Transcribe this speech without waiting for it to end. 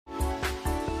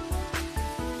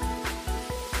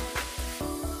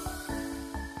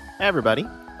Hey everybody,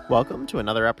 welcome to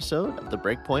another episode of the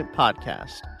Breakpoint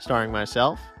Podcast, starring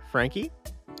myself, Frankie,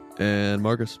 and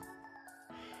Marcus.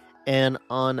 And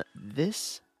on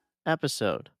this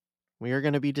episode, we are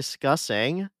going to be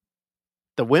discussing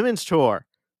the Women's Tour,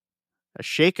 a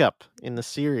shakeup in the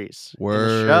series, in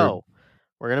the show.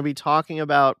 We're going to be talking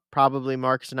about probably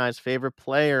Marcus and I's favorite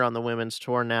player on the Women's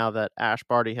Tour now that Ash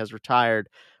Barty has retired.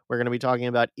 We're going to be talking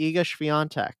about Iga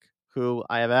Swiatek, who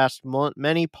I have asked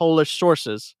many Polish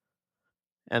sources,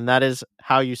 and that is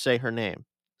how you say her name.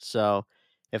 So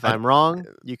if I'm wrong,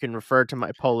 you can refer to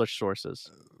my Polish sources.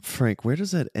 Frank, where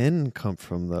does that N come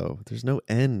from, though? There's no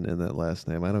N in that last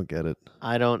name. I don't get it.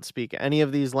 I don't speak any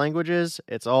of these languages.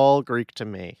 It's all Greek to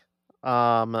me.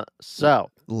 So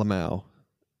Lamau.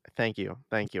 Thank you.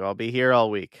 I'll be here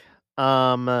all week.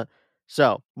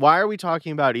 So why are we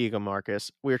talking about Iga,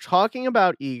 Marcus? We're talking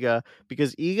about Iga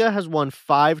because Iga has won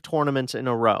 5 tournaments in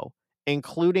a row,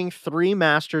 including 3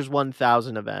 Masters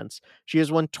 1000 events. She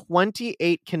has won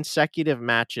 28 consecutive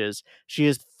matches. She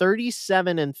is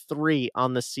 37-3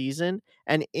 on the season,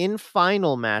 and in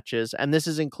final matches, and this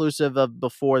is inclusive of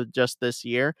before just this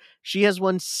year, she has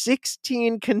won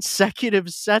 16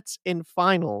 consecutive sets in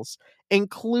finals,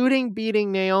 including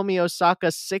beating Naomi Osaka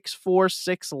 6-4,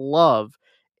 6-love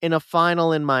in a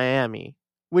final in Miami,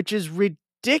 which is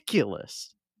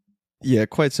ridiculous. Yeah,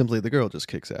 quite simply, the girl just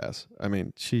kicks ass. I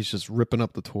mean, she's just ripping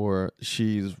up the tour.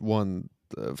 She's won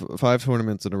 5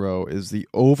 tournaments in a row, is the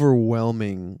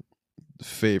overwhelming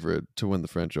favorite to win the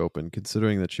French Open,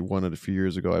 considering that she won it a few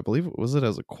years ago. I believe, was it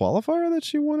as a qualifier that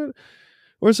she won it?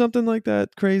 Or something like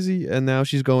that crazy, and now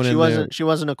she's going in there. She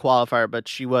wasn't a qualifier, but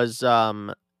she was.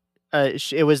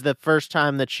 It was the first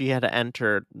time that she had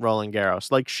entered Roland Garros.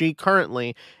 Like, she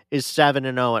currently is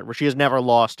 7-0 she has never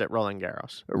lost at Roland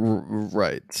Garros.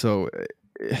 Right. So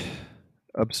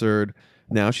absurd.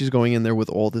 Now she's going in there with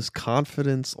all this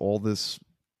confidence, all this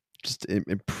just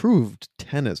improved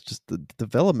tennis. Just the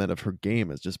development of her game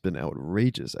has just been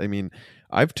outrageous. I mean,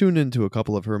 I've tuned into a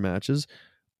couple of her matches.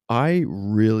 I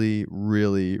really,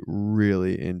 really,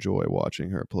 really enjoy watching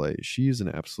her play. She's an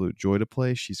absolute joy to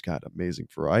play. She's got amazing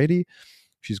variety.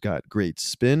 She's got great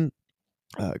spin,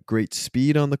 great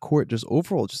speed on the court. Just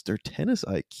overall, just their tennis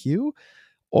IQ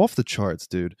off the charts,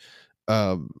 dude.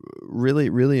 Really,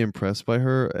 really impressed by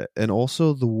her. And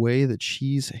also the way that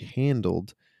she's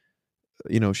handled,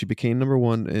 she became number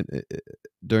 1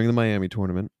 during the Miami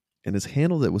tournament and has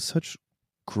handled it with such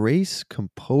grace,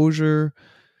 composure,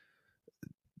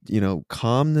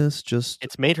 calmness. Just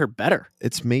it's made her better.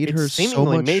 It's made her seemingly so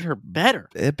much made her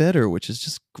better, which is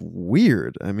just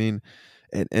weird. I mean,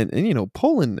 and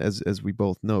Poland, as we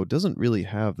both know, doesn't really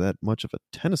have that much of a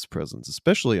tennis presence,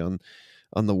 especially on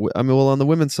the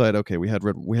women's side. Okay, we had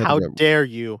How dare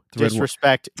you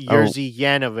disrespect Jerzy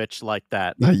Janowicz like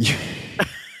that?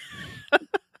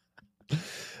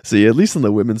 See, at least on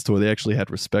the women's tour, they actually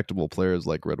had respectable players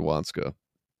like Radwanska.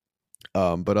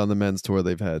 But on the men's tour,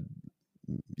 they've had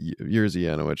Jerzy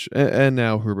Janowicz and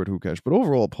now Hubert Hurkacz. But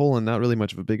overall, Poland not really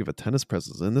much of a tennis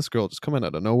presence, and this girl just coming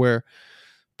out of nowhere,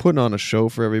 putting on a show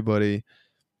for everybody.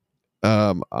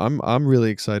 I'm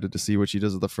really excited to see what she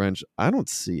does with the French. I don't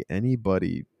see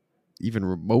anybody even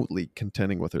remotely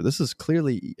contending with her. This is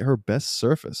clearly her best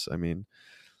surface. I mean,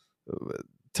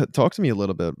 talk to me a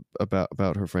little bit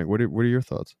about her, Frank. What are your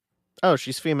thoughts? Oh,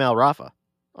 she's female Rafa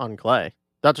on clay.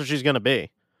 That's what she's going to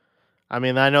be. I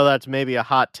mean, I know that's maybe a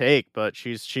hot take, but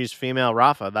she's female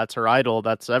Rafa. That's her idol.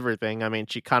 That's everything. I mean,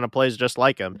 she kind of plays just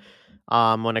like him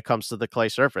when it comes to the clay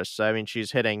surface. I mean,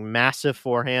 she's hitting massive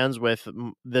forehands with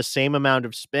the same amount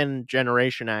of spin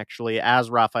generation, actually, as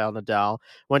Rafael Nadal.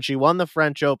 When she won the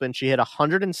French Open, she hit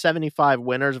 175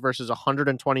 winners versus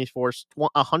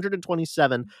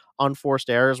 127 unforced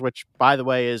errors, which, by the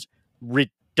way, is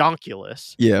ridiculous.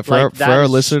 Yeah, for our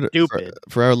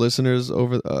listeners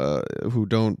over who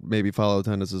don't maybe follow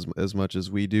tennis as much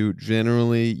as we do,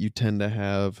 generally you tend to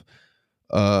have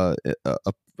a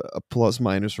plus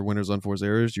minus for winners unforced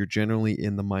errors. You're generally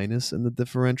in the minus in the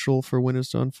differential for winners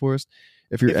to unforced.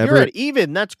 If you're at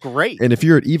even, that's great. And if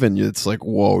you're at even, it's like,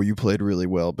 whoa, you played really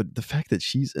well. But the fact that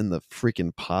she's in the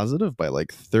freaking positive by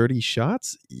like 30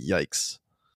 shots, yikes.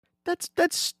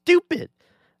 That's stupid.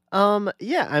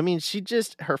 Yeah, I mean,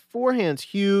 her forehand's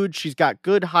huge. She's got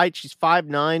good height. She's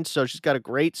 5'9", so she's got a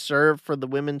great serve for the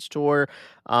women's tour.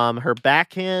 Her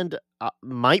backhand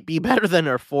might be better than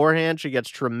her forehand. She gets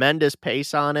tremendous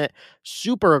pace on it.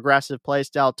 Super aggressive play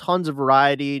style, tons of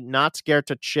variety, not scared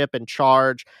to chip and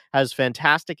charge, has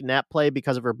fantastic net play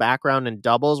because of her background in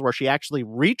doubles, where she actually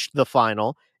reached the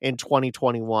final in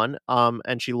 2021,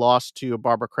 and she lost to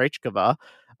Barbara Krejcikova.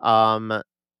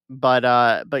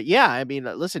 But yeah, I mean,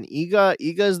 listen, Iga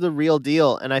is the real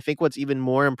deal, and I think what's even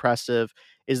more impressive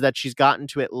is that she's gotten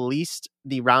to at least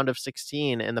the round of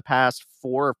 16 in the past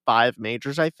 4 or 5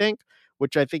 majors, I think,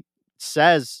 which I think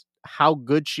says how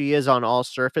good she is on all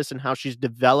surface and how she's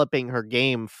developing her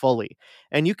game fully.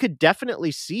 And you could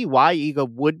definitely see why Iga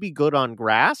would be good on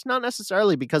grass, not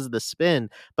necessarily because of the spin,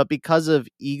 but because of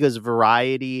Iga's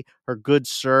variety, her good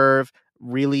serve,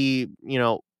 really,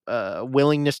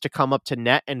 willingness to come up to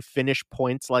net and finish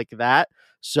points like that.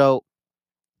 So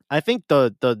I think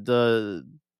the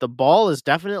ball is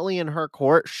definitely in her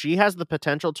court. She has the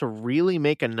potential to really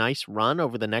make a nice run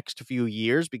over the next few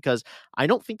years because I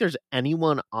don't think there's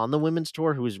anyone on the women's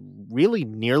tour who is really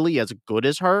nearly as good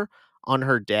as her on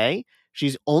her day.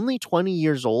 She's only 20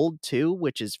 years old too,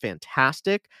 which is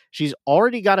fantastic. She's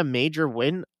already got a major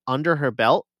win under her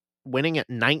belt, winning at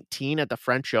 19 at the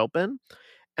French Open.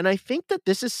 And I think that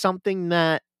this is something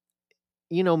that,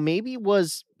 maybe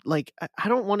was like, I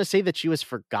don't want to say that she was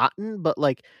forgotten, but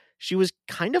like she was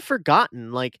kind of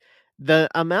forgotten. Like the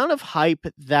amount of hype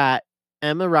that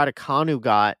Emma Raducanu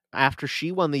got after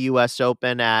she won the US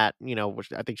Open at,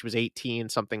 which I think she was 18,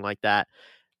 something like that,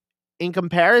 in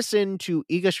comparison to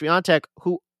Iga Swiatek,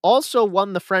 who also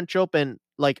won the French Open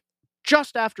like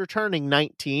just after turning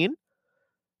 19,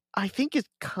 I think is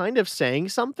kind of saying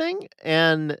something.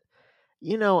 And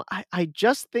I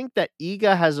just think that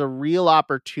Iga has a real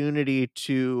opportunity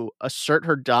to assert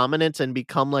her dominance and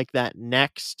become like that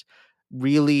next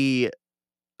really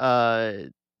uh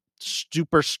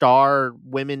superstar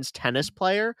women's tennis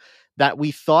player that we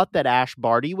thought that Ash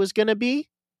Barty was going to be,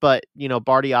 but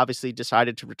Barty obviously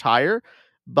decided to retire.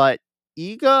 But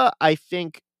Iga, I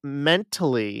think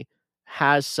mentally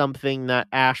has something that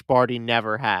Ash Barty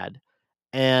never had,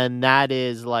 and that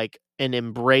is like an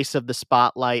embrace of the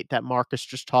spotlight that Marcus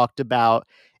just talked about,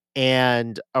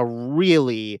 and a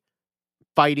really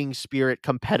fighting spirit,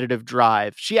 competitive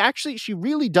drive. She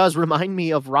really does remind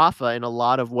me of Rafa in a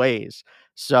lot of ways.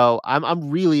 So I'm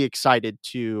really excited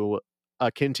to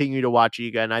continue to watch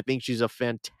Iga, and I think she's a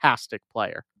fantastic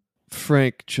player.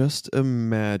 Frank, just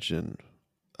imagine.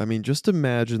 I mean, just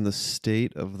imagine the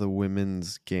state of the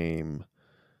women's game.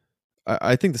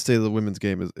 I think the state of the women's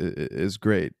game is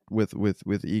great with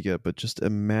Iga, but just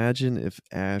imagine if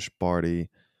Ash Barty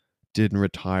didn't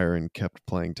retire and kept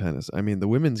playing tennis. I mean, the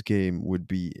women's game would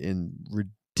be in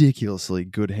ridiculously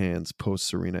good hands post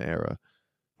Serena era.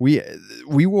 We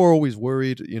we were always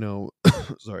worried,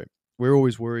 sorry. We were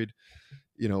always worried,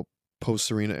 you know, post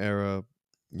Serena era,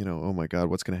 oh my god,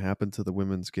 what's going to happen to the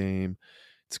women's game?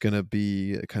 It's going to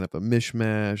be a kind of a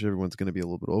mishmash. Everyone's going to be a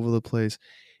little bit over the place.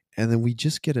 And then we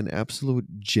just get an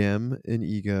absolute gem in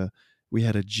Iga. We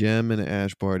had a gem in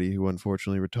Ash Barty, who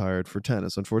unfortunately retired for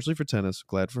tennis. Unfortunately for tennis,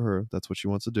 glad for her. That's what she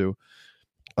wants to do.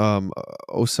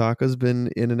 Osaka's been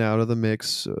in and out of the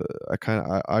mix.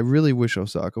 I really wish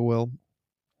Osaka well.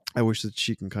 I wish that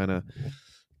she can kind of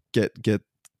get get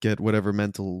get whatever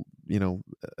mental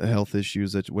health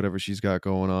issues, that whatever she's got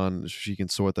going on, she can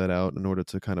sort that out in order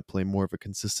to kind of play more of a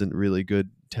consistent, really good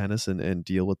tennis and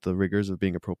deal with the rigors of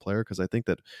being a pro player. Because I think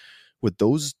that with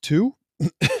those two,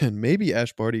 and maybe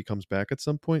Ash Barty comes back at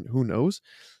some point, who knows,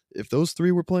 if those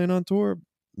three were playing on tour,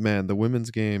 man, the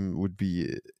women's game would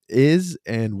be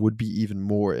even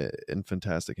more in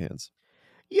fantastic hands.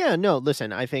 Yeah, no,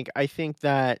 listen, I think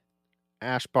that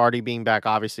Ash Barty being back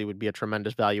obviously would be a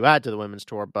tremendous value add to the women's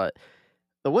tour, but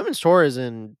the women's tour is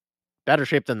in better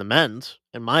shape than the men's,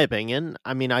 in my opinion.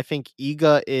 I mean, I think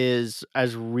Iga is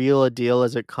as real a deal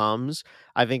as it comes.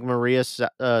 I think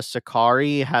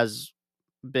Sakari has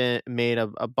been made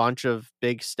a bunch of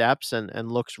big steps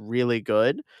and looks really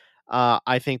good.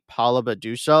 I think Paula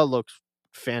Badusa looks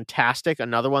fantastic.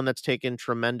 Another one that's taken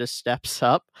tremendous steps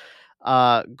up.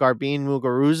 Garbine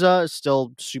Muguruza is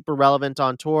still super relevant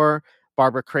on tour.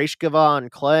 Barbara Krejcikova on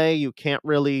clay, you can't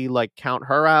really like count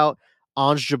her out.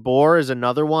 Ange Jabeur is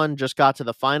another one, just got to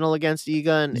the final against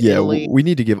Iga in Yeah, Italy. we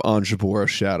need to give Ange Jabeur a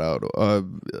shout out.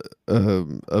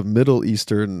 A Middle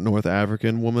Eastern, North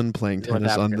African woman playing North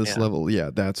tennis on African, this yeah. level. Yeah,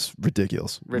 that's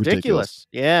ridiculous. Ridiculous. Ridiculous.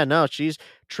 Yeah, no, she's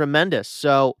tremendous.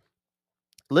 So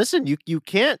listen, you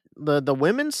can't, the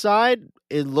women's side,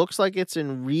 it looks like it's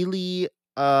in really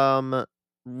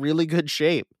good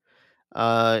shape.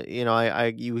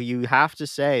 You have to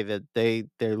say that they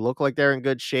look like they're in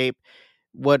good shape.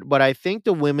 What I think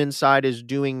the women's side is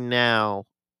doing now,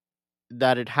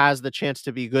 that it has the chance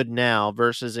to be good now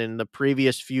versus in the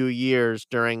previous few years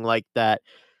during like that,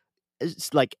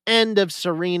 it's like end of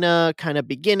Serena, kind of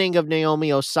beginning of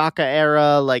Naomi Osaka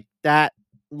era, like that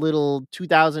little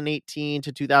 2018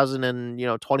 to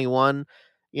 2021,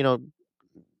 you know,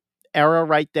 era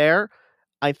right there.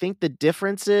 I think the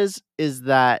difference is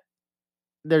that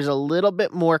there's a little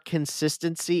bit more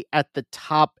consistency at the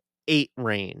top 8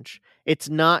 range. It's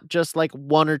not just like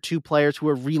 1 or 2 players who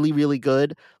are really, really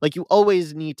good. Like, you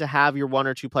always need to have your 1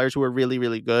 or 2 players who are really,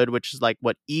 really good, which is like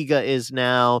what Iga is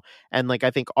now, and, like, I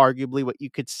think arguably what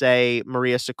you could say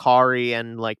Maria Sakkari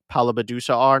and, like, Paula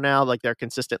Badosa are now, like, they're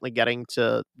consistently getting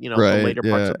to, the Right, later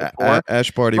parts yeah, of the tour.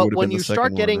 Ash Barty But would have when been the you start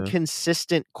second one, getting yeah.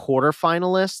 consistent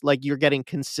quarterfinalists, like, you're getting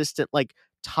consistent, like,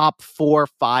 top 4,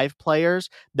 5 players,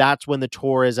 that's when the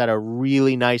tour is at a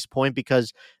really nice point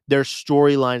because there's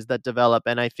storylines that develop,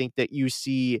 and I think that you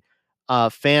see,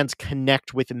 fans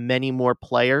connect with many more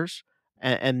players,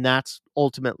 and that's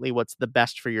ultimately what's the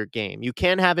best for your game. You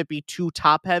can't have it be too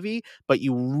top heavy, but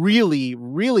you really,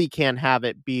 really can't have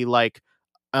it be like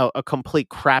a complete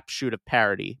crapshoot of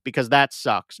parity because that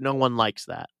sucks. No one likes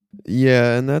that.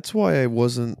 Yeah, and that's why I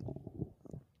wasn't.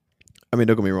 I mean,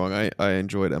 don't get me wrong. I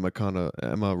enjoyed Emma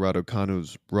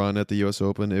Raducanu's run at the U.S.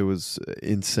 Open. It was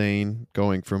insane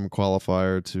going from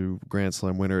qualifier to Grand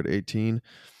Slam winner at 18.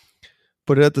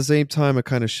 But at the same time, it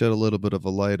kind of shed a little bit of a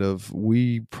light of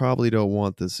we probably don't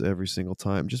want this every single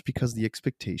time, just because the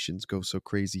expectations go so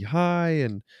crazy high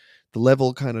and the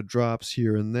level kind of drops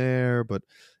here and there. But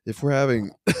if we're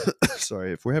having,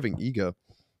 sorry, if we're having Iga,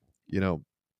 you know,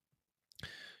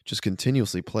 just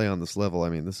continuously play on this level. I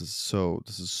mean, this is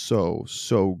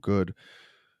so good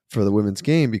for the women's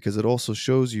game because it also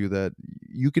shows you that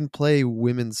you can play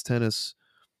women's tennis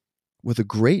with a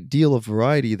great deal of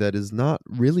variety that is not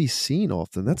really seen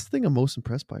often. That's the thing I'm most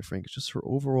impressed by, Frank. It's just her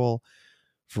overall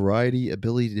variety,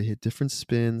 ability to hit different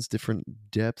spins,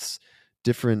 different depths,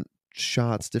 different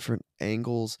shots, different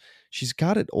angles. She's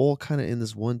got it all kind of in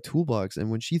this one toolbox. And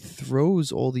when she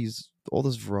throws all this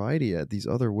variety at these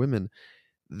other women,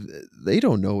 they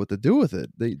don't know what to do with it.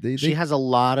 She They has a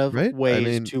lot of right? I ways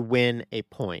mean, to win a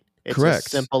point. It's as correct.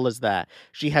 simple as that.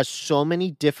 She has so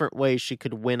many different ways she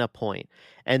could win a point,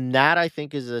 and that, I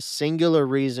think, is a singular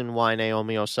reason why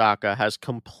Naomi Osaka has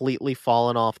completely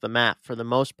fallen off the map for the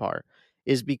most part,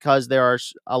 is because there are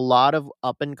a lot of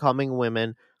up-and-coming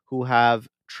women who have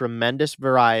tremendous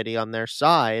variety on their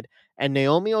side, and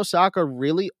Naomi Osaka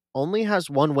really only has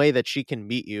one way that she can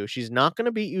beat you. She's not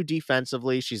gonna beat you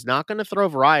defensively, she's not gonna throw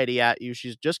variety at you,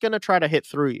 she's just gonna try to hit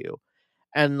through you.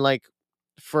 And, like,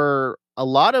 for a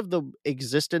lot of the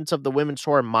existence of the women's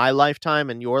tour in my lifetime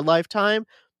and your lifetime,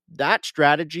 that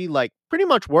strategy, like, pretty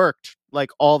much worked,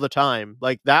 like, all the time.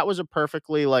 Like, that was a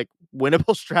perfectly, like,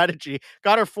 winnable strategy.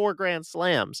 Got her 4 grand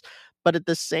slams. But at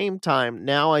the same time,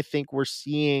 now I think we're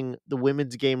seeing the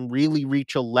women's game really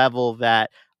reach a level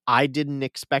that I didn't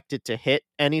expect it to hit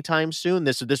anytime soon.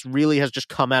 This really has just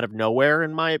come out of nowhere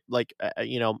in my, like,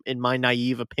 in my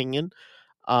naive opinion.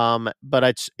 But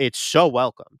it's so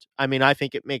welcomed. I mean, I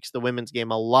think it makes the women's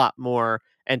game a lot more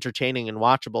entertaining and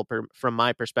watchable from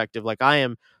my perspective. Like, I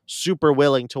am super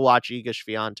willing to watch Iga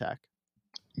Swiatek.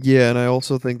 Yeah, and I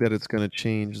also think that it's going to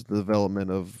change the development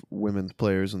of women's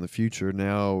players in the future.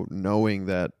 Now, knowing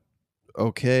that,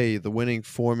 okay, the winning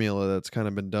formula that's kind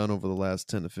of been done over the last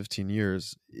 10 to 15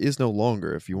 years is no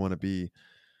longer if you want to be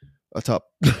a top,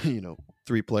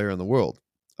 3 player in the world.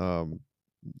 Um,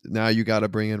 Now you got to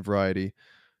bring in variety.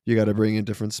 You got to bring in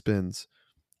different spins.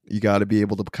 You got to be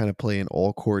able to kind of play an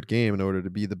all court game in order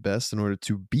to be the best, in order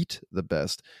to beat the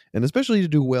best, and especially to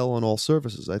do well on all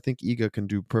surfaces. I think Iga can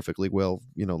do perfectly well.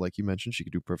 Like you mentioned, she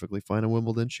could do perfectly fine in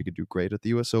Wimbledon. She could do great at the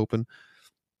U.S. Open.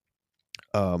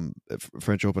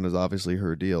 French Open is obviously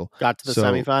her deal. Got to the So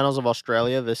semifinals of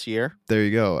Australia this year. there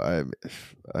you go.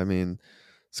 I mean,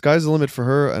 sky's the limit for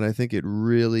her, and I think it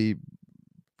really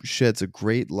sheds a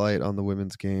great light on the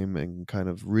women's game and kind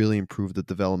of really improve the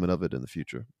development of it in the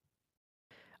future.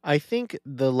 I think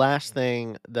the last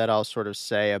thing that I'll sort of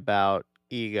say about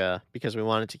Iga, because we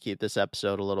wanted to keep this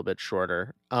episode a little bit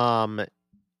shorter,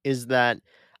 is that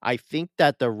I think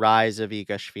that the rise of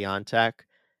Iga Swiatek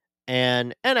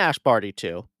and Ash Barty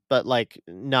too, but, like,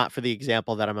 not for the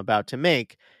example that I'm about to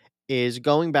make, is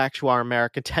going back to our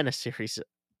American tennis series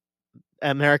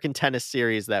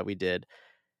that we did.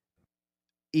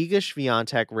 Iga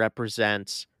Swiatek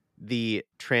represents the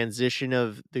transition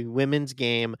of the women's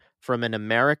game from an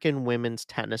American women's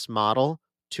tennis model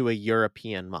to a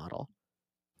European model.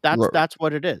 That's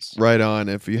what it is. Right on.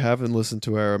 If you haven't listened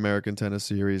to our American Tennis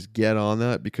series, get on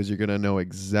that because you're going to know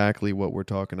exactly what we're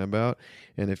talking about.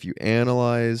 And if you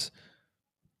analyze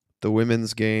the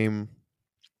women's game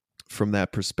from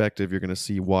that perspective, you're going to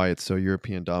see why it's so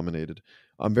European dominated.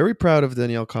 I'm very proud of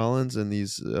Danielle Collins and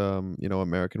these,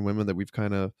 American women that we've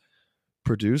kind of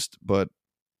produced, but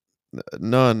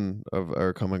none of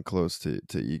are coming close to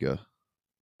Iga.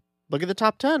 Look at the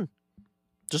top 10.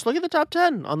 Just look at the top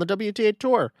 10 on the WTA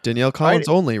tour. Danielle Right? Collins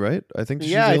only, right? I think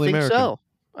she's Yeah, the I only think American. so.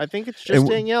 I think it's just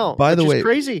Danielle, By the which is way,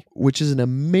 crazy. which is an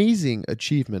amazing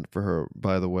achievement for her,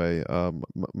 by the way.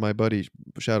 My buddy,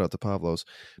 shout out to Pavlos.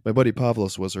 My buddy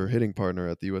Pavlos was her hitting partner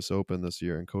at the US Open this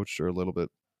year and coached her a little bit.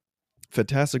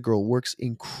 Fantastic girl, works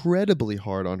incredibly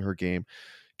hard on her game.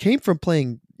 Came from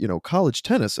playing, college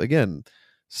tennis. Again,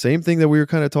 same thing that we were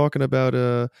kind of talking about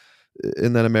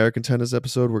in that American tennis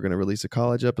episode. We're going to release a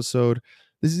college episode.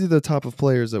 These are the type of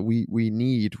players that we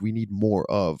need more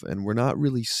of, and we're not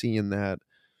really seeing that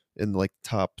in like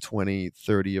top 20,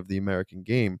 30 of the American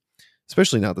game,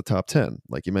 especially not the top 10.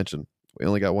 Like you mentioned, we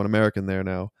only got one American there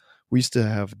now. We used to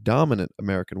have dominant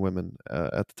American women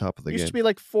at the top of the game. Used to be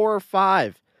like 4 or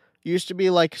 5. Used to be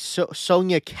like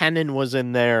Sonia Kennan was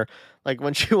in there, like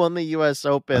when she won the U.S.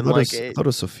 Open. I thought it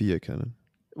was Sophia Kennan.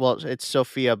 Well, it's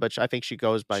Sophia, but I think she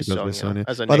goes by Sonia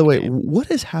as a By the way, nickname. what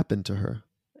has happened to her?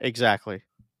 Exactly.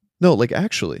 No, like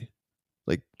actually,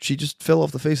 like she just fell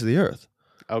off the face of the earth.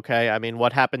 Okay, I mean,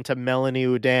 what happened to Melanie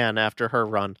Oudin after her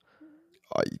run?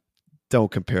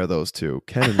 Don't compare those two.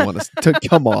 Kennan won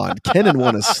come on. Kennan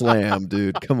won a slam,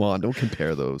 dude. Come on, don't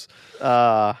compare those.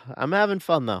 I'm having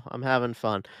fun though. I'm having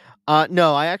fun.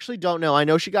 No, I actually don't know. I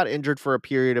know she got injured for a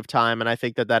period of time, and I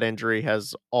think that injury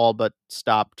has all but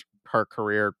stopped her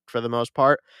career for the most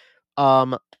part.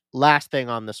 Last thing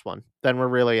on this one, then we're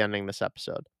really ending this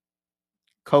episode.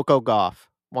 Coco Gauff.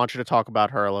 Want you to talk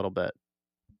about her a little bit.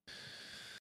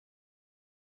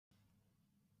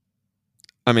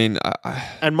 I mean,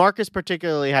 and Marcus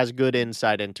particularly has good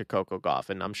insight into Coco Gauff,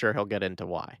 and I'm sure he'll get into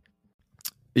why.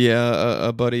 Yeah,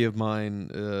 a buddy of mine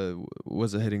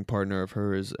was a hitting partner of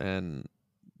hers, and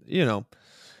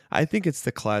I think it's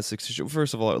the classic situation.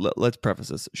 First of all, let's preface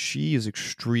this: she is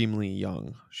extremely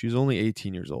young. She's only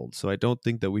 18 years old, so I don't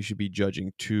think that we should be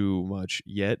judging too much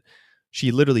yet.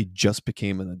 She literally just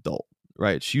became an adult,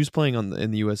 right? She was playing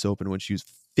in the U.S. Open when she was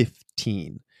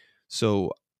 15,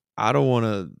 so I don't want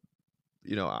to.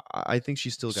 I think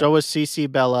she's still got. So was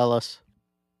CC Bell Ellis.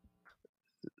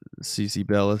 CC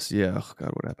Bellis, yeah. Oh, God,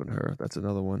 what happened to her? That's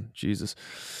another one. Jesus.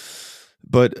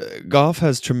 But Gauff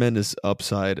has tremendous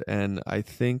upside, and I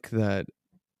think that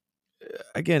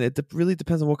again, it really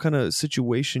depends on what kind of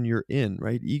situation you're in,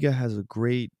 right? Iga has a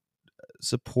great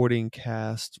supporting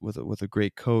cast with a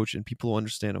great coach, and people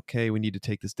understand. Okay, we need to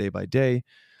take this day by day.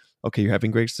 Okay, you're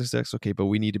having great success. Okay, but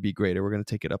we need to be greater. We're going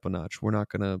to take it up a notch. We're not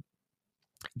going to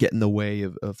get in the way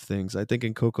of things. I think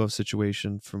in Coco's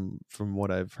situation, from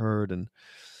what I've heard and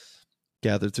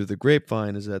gathered through the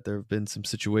grapevine, is that there have been some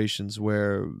situations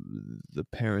where the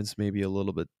parents may be a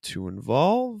little bit too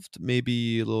involved,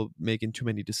 maybe a little making too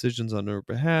many decisions on her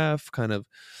behalf, kind of,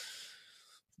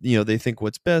 they think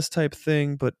what's best type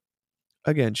thing. But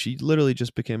again, she literally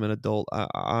just became an adult.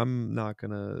 I'm not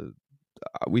going to,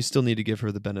 we still need to give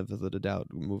her the benefit of the doubt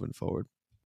moving forward.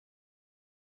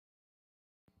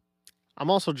 I'm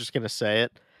also just going to say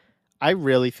it. I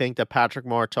really think that Patrick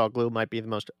Mouratoglou might be the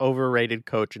most overrated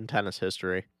coach in tennis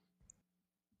history.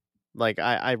 Like,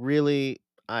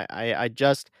 I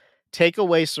just take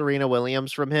away Serena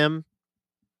Williams from him.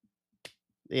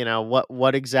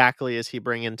 What exactly is he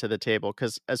bringing to the table?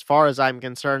 Because as far as I'm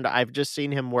concerned, I've just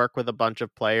seen him work with a bunch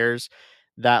of players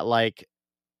that, like,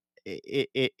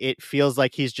 it feels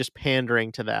like he's just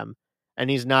pandering to them, and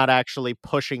he's not actually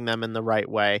pushing them in the right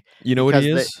way. You know what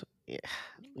he is?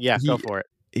 Yeah, go for it.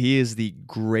 He is the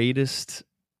greatest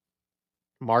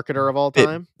marketer of all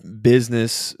time,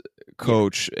 business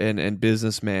coach and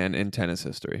businessman in tennis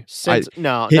history.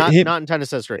 Not in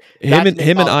tennis history. Him and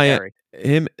Ian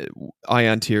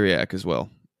Tiriac as well.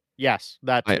 Yes,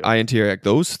 that too. Ian Tiriac.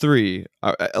 Those three.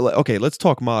 Okay, let's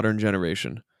talk modern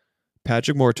generation.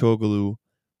 Patrick Mouratoglou,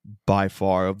 by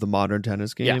far of the modern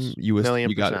tennis game. Yes, you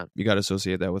got to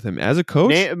associate that with him as a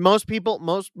coach. Most people,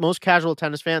 most casual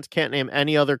tennis fans can't name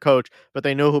any other coach, but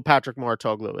they know who Patrick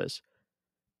Mouratoglou is.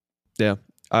 Yeah,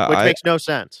 which makes no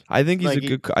sense. I think he's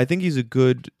I think he's a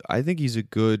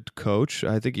good coach.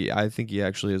 I think he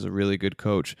actually is a really good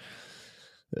coach.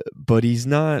 But he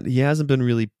hasn't been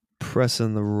really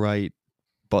pressing the right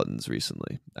buttons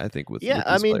recently, I think. With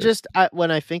I mean, players.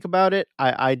 When I think about it,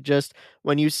 I just,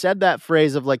 when you said that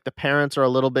phrase of like the parents are a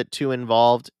little bit too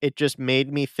involved, it just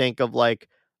made me think of like,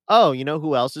 oh, you know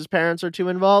who else's parents are too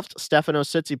involved? Stefanos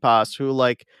Tsitsipas, who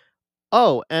like,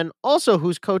 oh, and also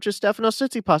whose coach is Stefanos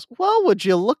Tsitsipas? Well, would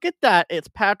you look at that? It's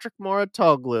Patrick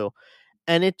Mouratoglou.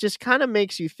 And it just kind of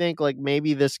makes you think like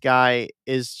maybe this guy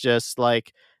is just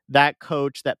like that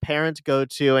coach that parents go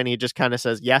to, and he just kind of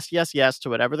says yes, yes, yes to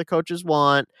whatever the coaches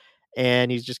want.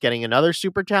 and he's just getting another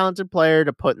super talented player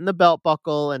to put in the belt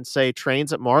buckle and say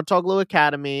trains at Moratoglu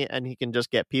Academy, and he can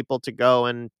just get people to go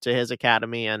into his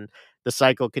academy, and the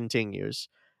cycle continues.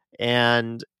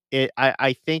 And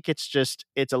I think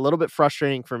it's a little bit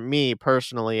frustrating for me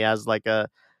personally as like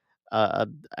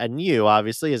and you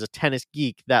obviously as a tennis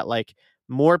geek, that like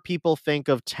more people think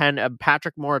of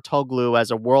Patrick Moratoglu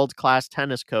as a world class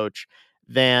tennis coach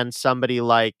than somebody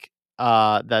like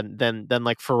than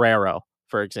like Ferrero,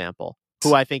 for example,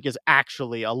 who I think is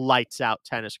actually a lights out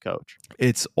tennis coach.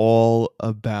 It's all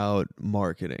about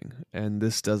marketing, and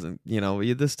this doesn't,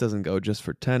 this doesn't go just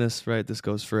for tennis, right? This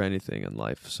goes for anything in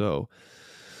life. So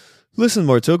listen,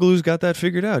 Martoglu's got that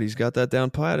figured out. He's got that down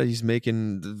pat. He's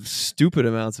making stupid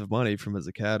amounts of money from his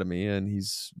academy, and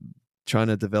he's trying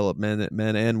to develop men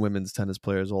and women's tennis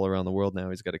players all around the world now.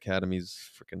 He's got academies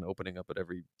freaking opening up at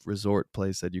every resort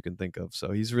place that you can think of.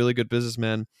 So he's a really good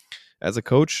businessman. As a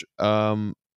coach,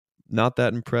 not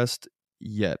that impressed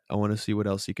yet. I want to see what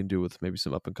else he can do with maybe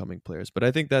some up and coming players. But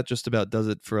I think that just about does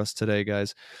it for us today,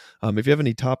 guys. If you have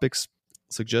any topics,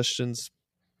 suggestions,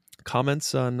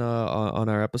 comments on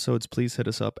our episodes, please hit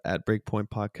us up at Breakpoint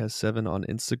Podcast 7 on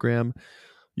Instagram.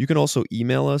 You can also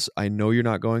email us. I know you're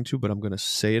not going to, but I'm going to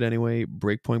say it anyway.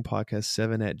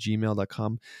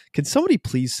 breakpointpodcast7@gmail.com. Can somebody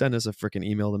please send us a freaking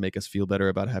email to make us feel better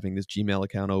about having this Gmail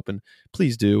account open?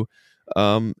 Please do.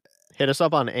 Hit us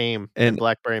up on AIM and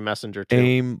BlackBerry Messenger too.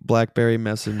 AIM, BlackBerry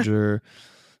Messenger.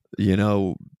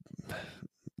 I'll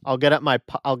get out my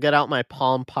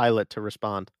Palm Pilot to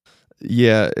respond.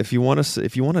 Yeah, if you want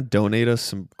to donate us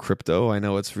some crypto, I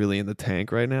know it's really in the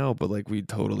tank right now, but like we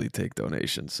totally take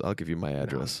donations. I'll give you my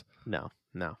address. No,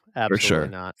 absolutely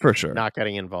not. For sure, not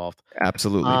getting involved.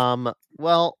 Absolutely.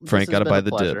 Well, Frank, gotta buy the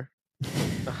dip.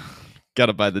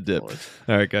 Gotta buy the dip. Lord.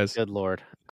 All right, guys. Good Lord.